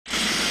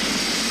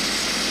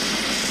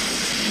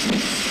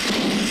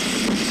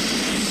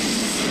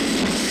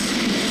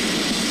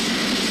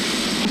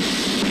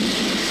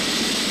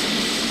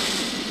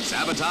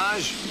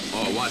mirage,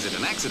 or was it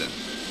an accident?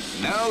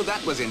 No,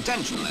 that was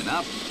intentional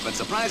enough, but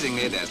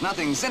surprisingly there's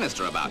nothing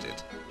sinister about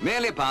it.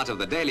 Merely part of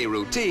the daily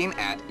routine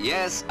at,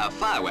 yes, a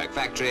firework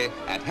factory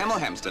at Hemel,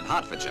 Hempstead,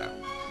 Hertfordshire.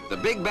 The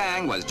Big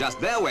Bang was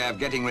just their way of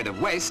getting rid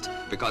of waste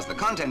because the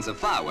contents of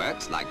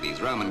fireworks, like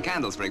these Roman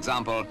candles for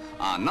example,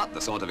 are not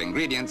the sort of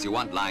ingredients you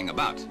want lying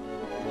about.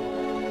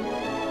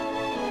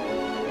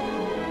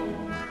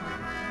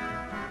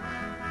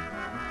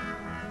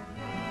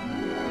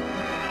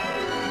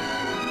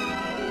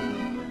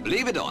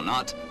 Believe it or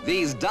not,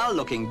 these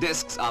dull-looking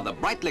discs are the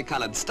brightly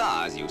colored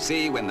stars you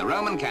see when the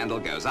Roman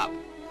candle goes up.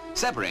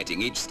 Separating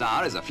each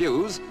star is a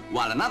fuse,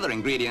 while another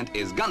ingredient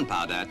is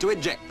gunpowder to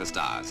eject the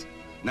stars.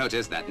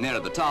 Notice that nearer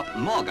the top,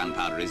 more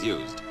gunpowder is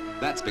used.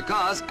 That's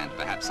because, and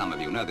perhaps some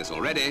of you know this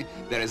already,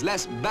 there is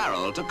less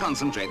barrel to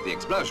concentrate the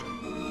explosion.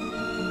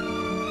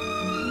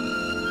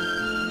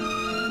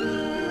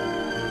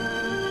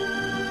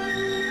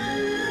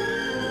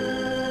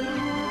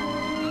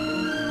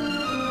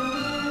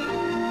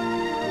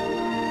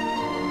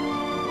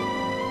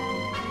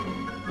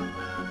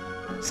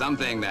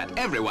 Something that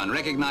everyone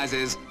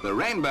recognizes, the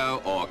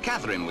rainbow or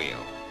Catherine wheel.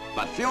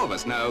 But few of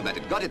us know that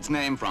it got its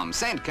name from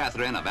Saint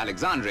Catherine of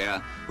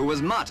Alexandria, who was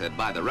martyred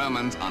by the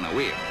Romans on a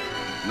wheel.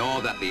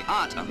 Nor that the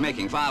art of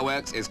making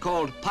fireworks is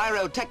called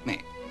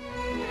pyrotechny.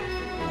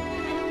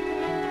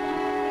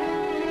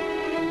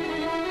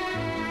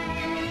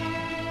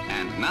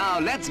 And now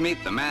let's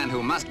meet the man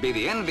who must be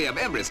the envy of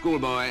every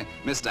schoolboy,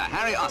 Mr.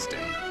 Harry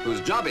Austin,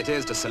 whose job it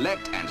is to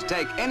select and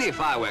take any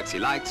fireworks he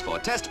likes for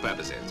test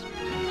purposes.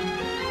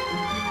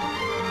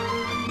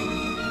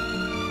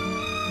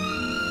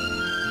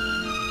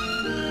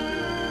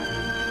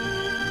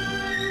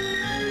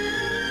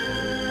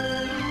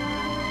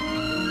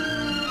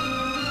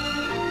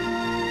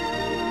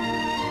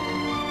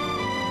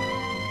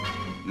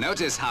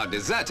 Notice how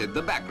deserted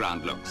the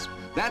background looks.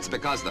 That's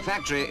because the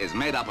factory is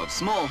made up of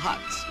small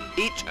huts,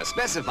 each a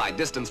specified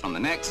distance from the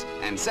next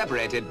and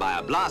separated by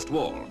a blast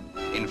wall.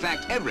 In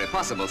fact, every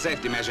possible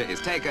safety measure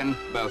is taken,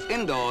 both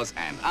indoors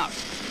and out.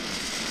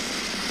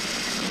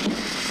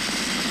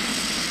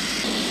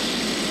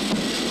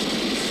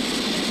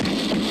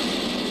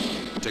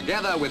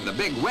 Together with the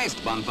big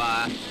waste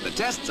bonfire, the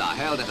tests are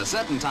held at a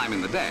certain time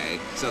in the day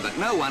so that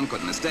no one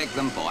could mistake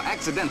them for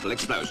accidental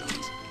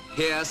explosions.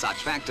 Here, such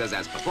factors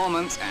as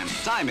performance and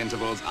time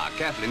intervals are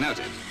carefully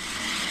noted.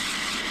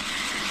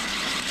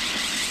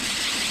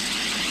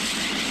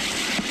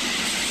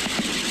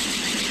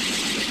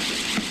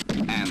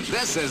 And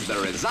this is the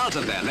result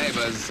of their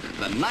labors,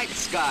 the night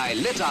sky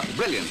lit up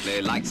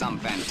brilliantly like some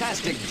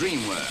fantastic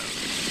dream world.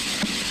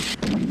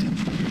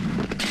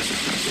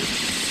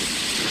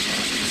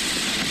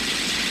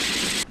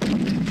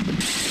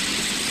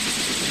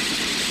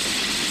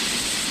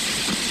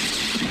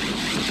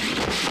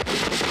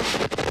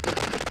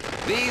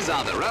 These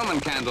are the Roman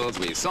candles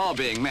we saw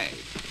being made,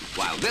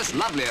 while this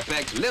lovely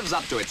effect lives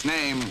up to its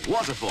name,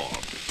 waterfall,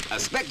 a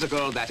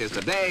spectacle that is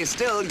today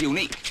still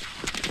unique.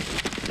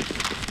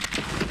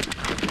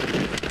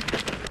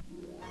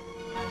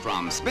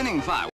 From spinning fireworks